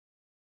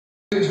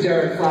Huge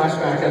Derek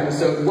flashback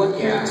episode. What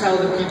can you tell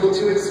the people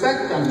to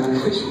expect on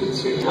Monday?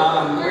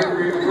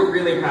 We're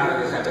really proud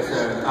of this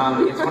episode.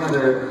 It's one of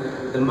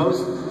the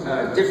most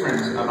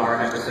different of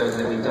our episodes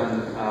that we've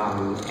done,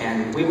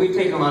 and we've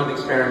taken a lot of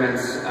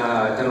experiments,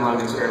 done a lot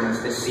of experiments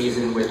this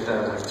season with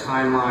like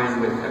timeline,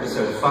 with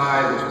episode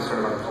 5, which was sort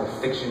of our Pulp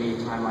Fiction-y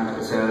timeline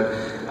episode,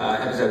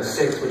 episode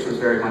 6, which was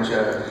very much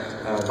a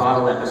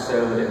bottle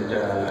episode and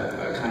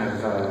a kind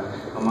of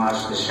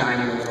homage to The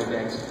Shining a little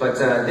bit. But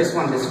this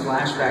one, this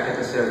flashback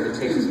episode that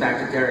takes us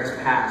back to Derek's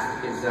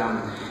past,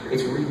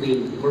 is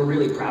we're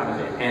really proud of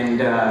it. And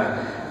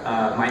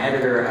my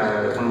editor,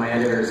 one of my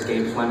editors,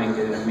 Gabe Fleming,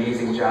 did an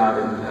amazing job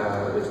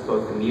with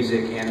both the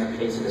music and the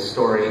pace of the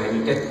story. And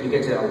you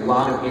get to a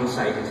lot of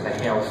insight into the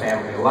Hale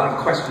family. A lot of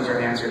questions are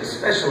answered,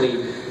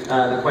 especially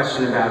the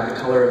question about the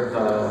color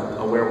of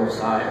a werewolf's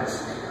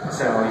eyes.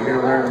 So you're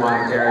going to learn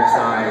why Derek's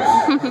eyes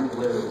are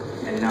blue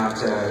and not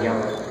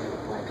yellow,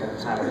 like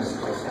Tyler's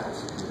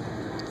Playhouse.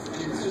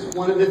 It's just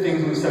one of the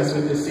things I'm obsessed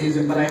with this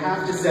season, but I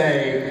have to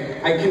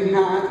say, I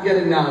cannot get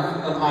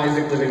enough of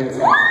Isaac living in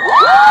Scotland.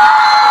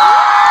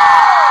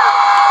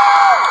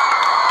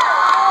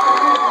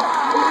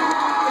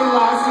 In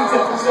last week's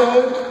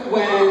episode,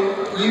 when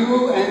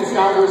you and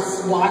Scott were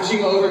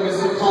watching over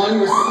Mrs. McCollum,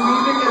 you were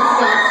sleeping at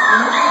Scott's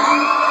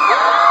feet.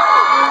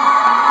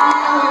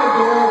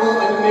 Adorable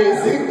and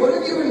amazing. What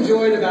have you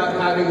enjoyed about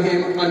having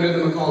him under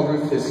the McCall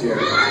roof this year?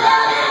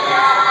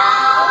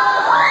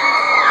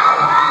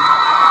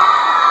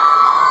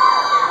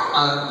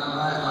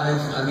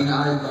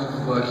 I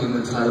love working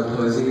with Tyler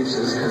Posey just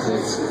because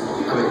it's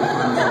great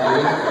fun to do.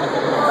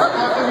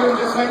 Half the room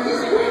just went, he's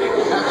great.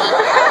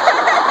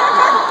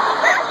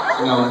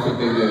 No, I think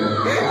they do.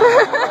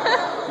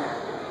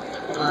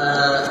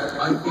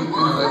 I think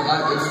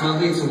it's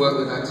lovely to work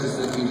with actors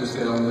that you just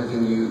get on with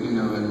and you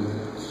know, and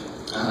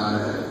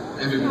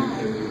everybody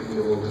here, we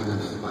all kind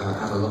of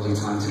have a lovely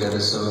time together.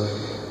 So,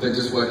 but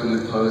just working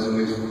with Pose, and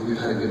we've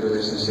had a good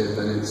relationship,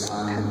 and it's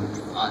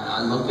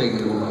I love being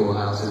in the cool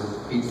house. It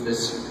beats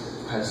this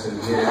person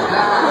here.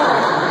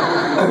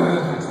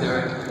 Thanks,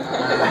 Derek.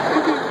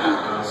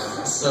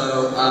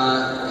 So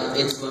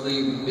it's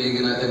lovely being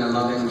in a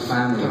loving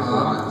family for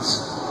once.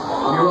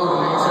 You're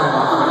welcome anytime.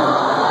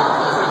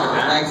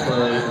 Thanks,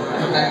 Pose.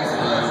 Thanks,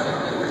 Pose.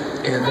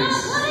 Yeah, thanks.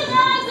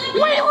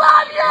 We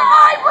love your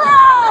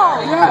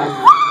eyebrow!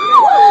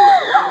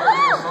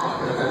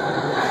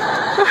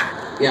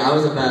 Yeah, I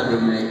was a bad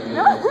roommate.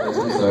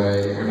 I'm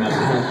sorry. You're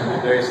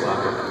very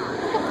sloppy.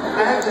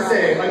 I have to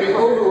say, I mean,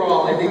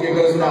 overall, I think it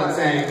goes without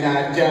saying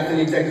that Jeff and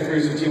the executive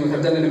producer team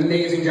have done an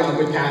amazing job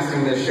with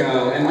casting this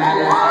show, and that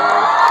is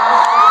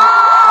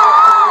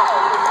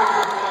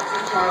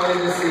Charlie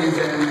this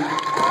season.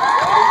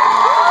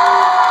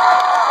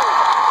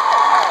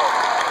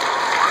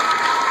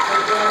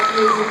 They've brought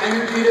amazing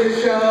energy to the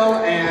show,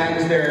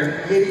 and they're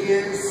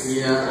hideous.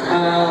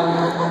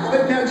 Yeah.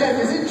 But now, Jeff,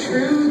 is it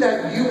true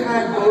that you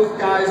had both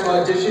guys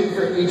audition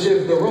for each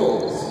of the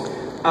roles?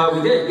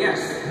 We did, yes.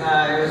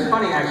 It was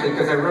funny, actually,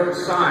 because I wrote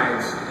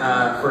sides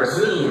for a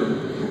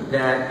scene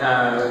that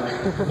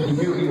he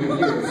knew he would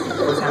use.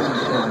 What's happening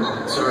to them?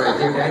 Sorry,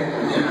 you okay?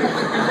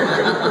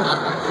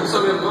 So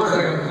the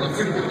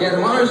monitors. Yeah, the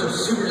monitors are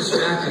super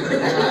distracting.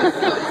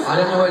 I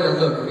didn't know where to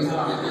look.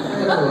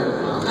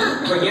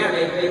 But yeah,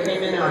 they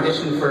came in and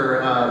auditioned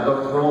for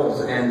both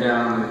roles, and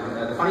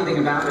the funny thing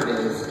about it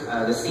is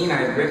the scene I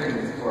had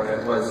written for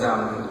it was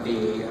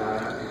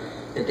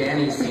the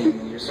Danny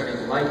scene. You're starting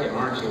to like him,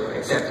 aren't you?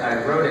 Except I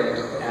wrote it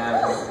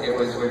as it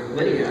was with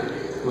Lydia,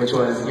 which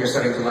was you're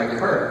starting to like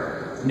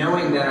her,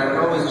 knowing that I would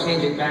always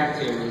change it back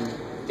to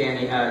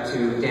Danny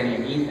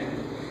and Ethan.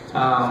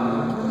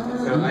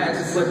 So I had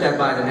to slip that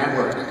by the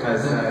network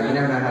because you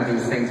never know how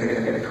these things are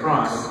going to get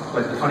across.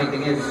 But the funny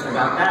thing is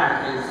about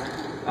that is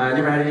I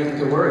never had anything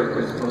to worry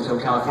because Hotel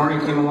California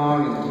came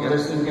along and the other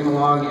scene came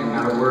along and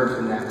not a word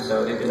from them.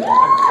 So they've been.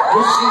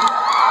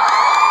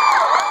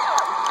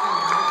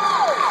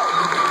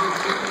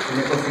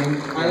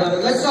 I love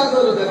it. Let's talk a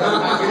little bit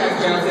about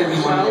Jonathan,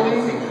 shall we?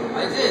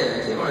 I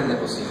did want a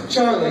nipple scene.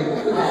 Charlie,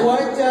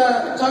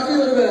 talk to me a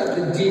little bit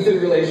about the Ethan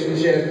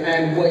relationship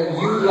and what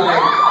you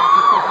like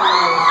about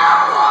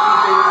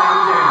Ethan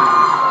and Dan.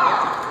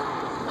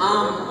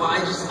 Well,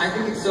 I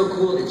think it's so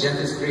cool that Jeff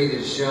has created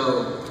a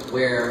show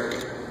where,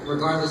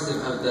 regardless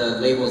of the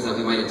labels that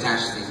we might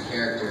attach to these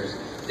characters,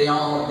 they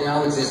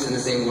all exist in the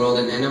same world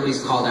and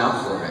nobody's called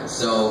out for it.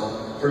 So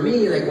for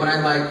me, like what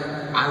I like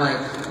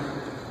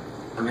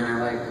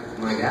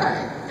my guy,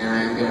 and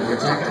I'm gonna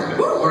protect him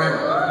forever.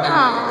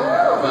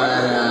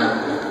 But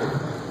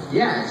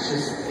yeah, it's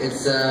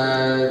just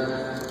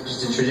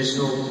a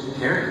traditional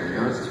pairing, you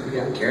know. It's two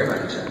people who care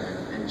about each other,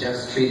 and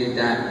Jeff's treated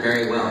that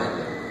very well, I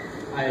think.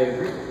 I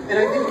agree, and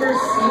I think we're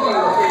seeing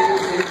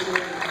things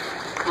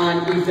on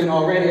Ethan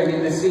already. I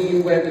mean, the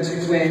scene when the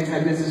two twins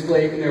have Mrs.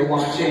 Blake and they're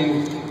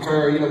watching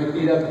her,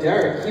 beat up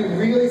Derek. He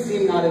really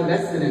seemed not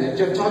invested in it.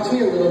 Jeff, talk to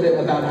me a little bit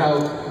about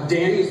how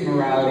Danny's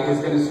morality is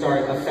going to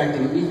start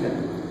affecting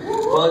Ethan.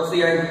 Well, it's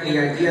the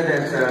idea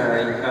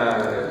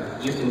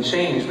that you can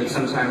change, but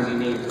sometimes you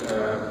need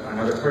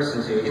another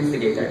person to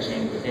instigate that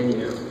change within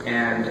you.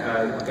 And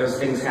those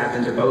things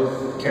happen to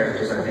both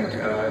characters, I think,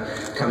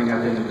 coming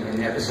up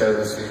in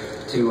episodes.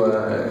 To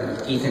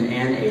Ethan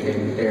and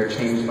Aiden, they're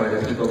changed by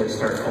the people they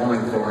start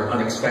falling for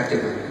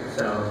unexpectedly.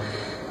 So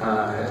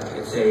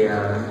it's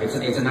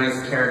a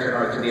nice character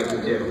arc to be able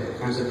to do,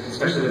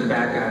 especially with the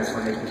bad guys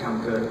when they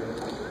become good.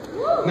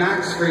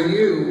 Max, for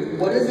you,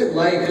 what is it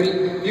like? I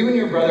mean, you and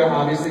your brother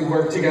obviously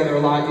work together a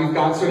lot. You've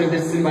got sort of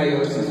this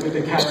symbiosis with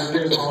the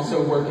characters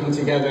also working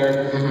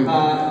together.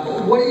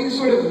 What do you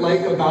sort of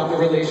like about the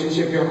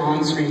relationship your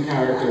on-screen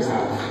characters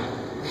have?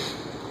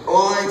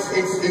 Well,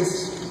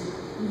 it's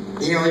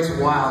you know, it's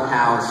wild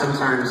how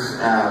sometimes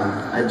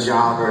a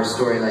job or a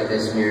story like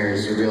this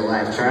mirrors your real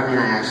life. Charlie and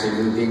I actually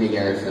moved in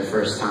together for the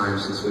first time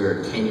since we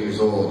were 10 years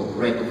old,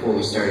 right before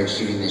we started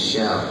shooting this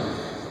show.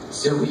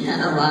 So we had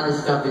a lot of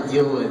stuff to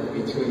deal with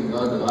between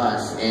both of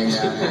us, and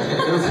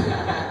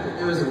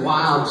it was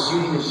wild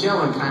shooting the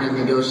show and kind of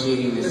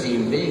negotiating the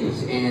same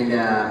things. And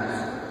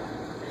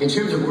in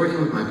terms of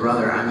working with my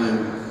brother, I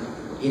mean,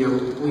 you know,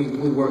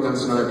 we worked on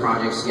some other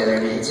projects together,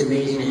 and it's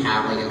amazing to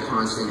have like a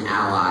constant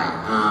ally.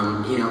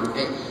 You know,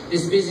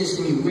 this business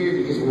can be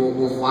weird because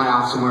we'll fly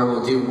off somewhere,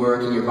 we'll do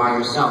work, and you're by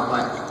yourself.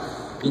 But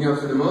you know,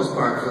 for the most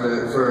part,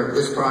 for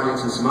this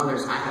project and some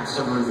others, I have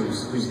someone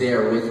who's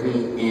there with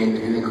me,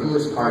 and the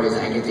coolest part is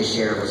I get to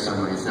share it with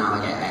someone. It's not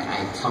like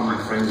I tell my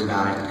friends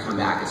about it and come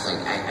back. It's like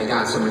I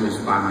got someone who's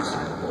by my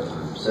side the whole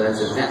time. So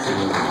that's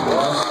amazing.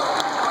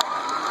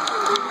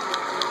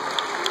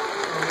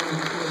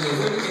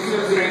 It's so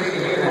strange to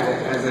hear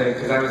that,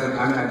 because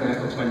I'm an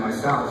identical twin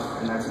myself,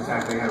 and that's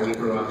exactly how we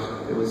grew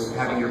up. It was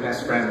having your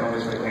best friend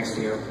always right next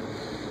to you.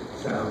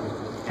 So,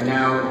 and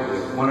now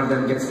one of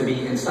them gets to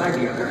be inside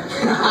the other.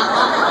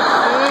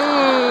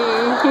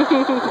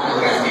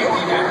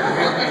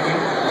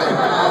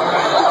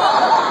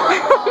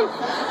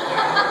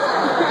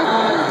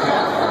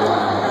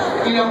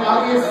 You know,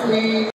 obviously,